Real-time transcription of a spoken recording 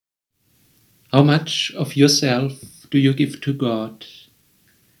How much of yourself do you give to God?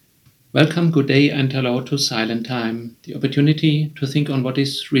 Welcome, good day, and hello to Silent Time, the opportunity to think on what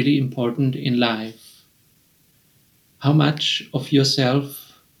is really important in life. How much of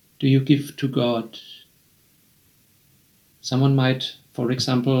yourself do you give to God? Someone might, for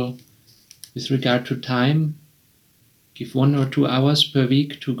example, with regard to time, give 1 or 2 hours per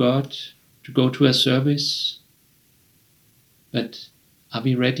week to God to go to a service. But are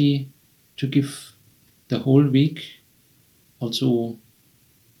we ready to give the whole week, also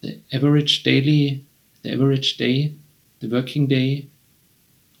the average day, the working day,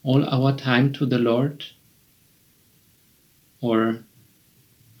 all our time to the Lord? Or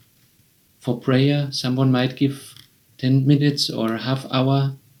for prayer, someone might give 10 minutes or half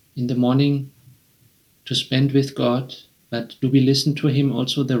hour in the morning to spend with God, but do we listen to Him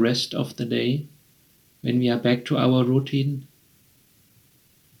also the rest of the day when we are back to our routine?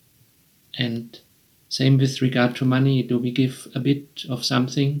 And same with regard to money, do we give a bit of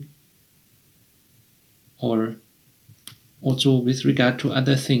something? Or also with regard to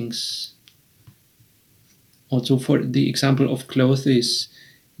other things? Also for the example of clothes,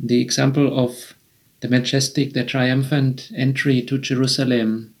 the example of the majestic, the triumphant entry to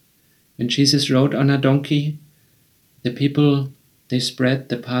Jerusalem. When Jesus rode on a donkey, the people, they spread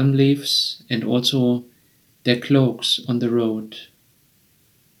the palm leaves and also their cloaks on the road.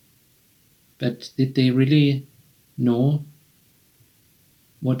 But did they really know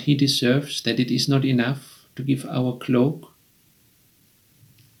what he deserves, that it is not enough to give our cloak?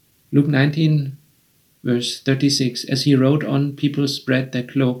 Luke 19, verse 36, as he rode on, people spread their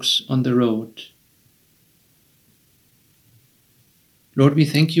cloaks on the road. Lord, we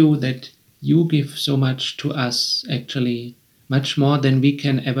thank you that you give so much to us, actually, much more than we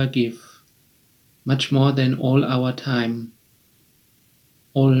can ever give, much more than all our time,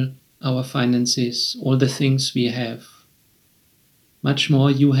 all our finances, all the things we have. Much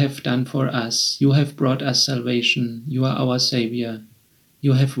more you have done for us. You have brought us salvation. You are our Savior.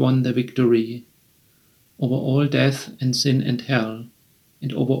 You have won the victory over all death and sin and hell,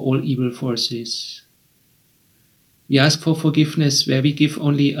 and over all evil forces. We ask for forgiveness where we give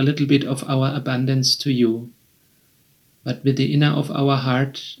only a little bit of our abundance to you, but with the inner of our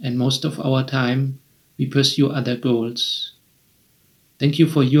heart and most of our time, we pursue other goals. Thank you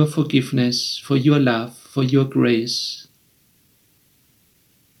for your forgiveness, for your love, for your grace.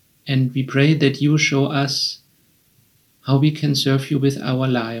 And we pray that you show us how we can serve you with our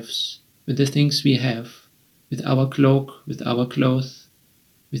lives, with the things we have, with our cloak, with our clothes,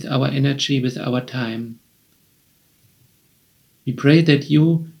 with our energy, with our time. We pray that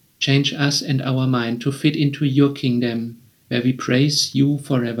you change us and our mind to fit into your kingdom, where we praise you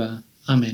forever. Amen.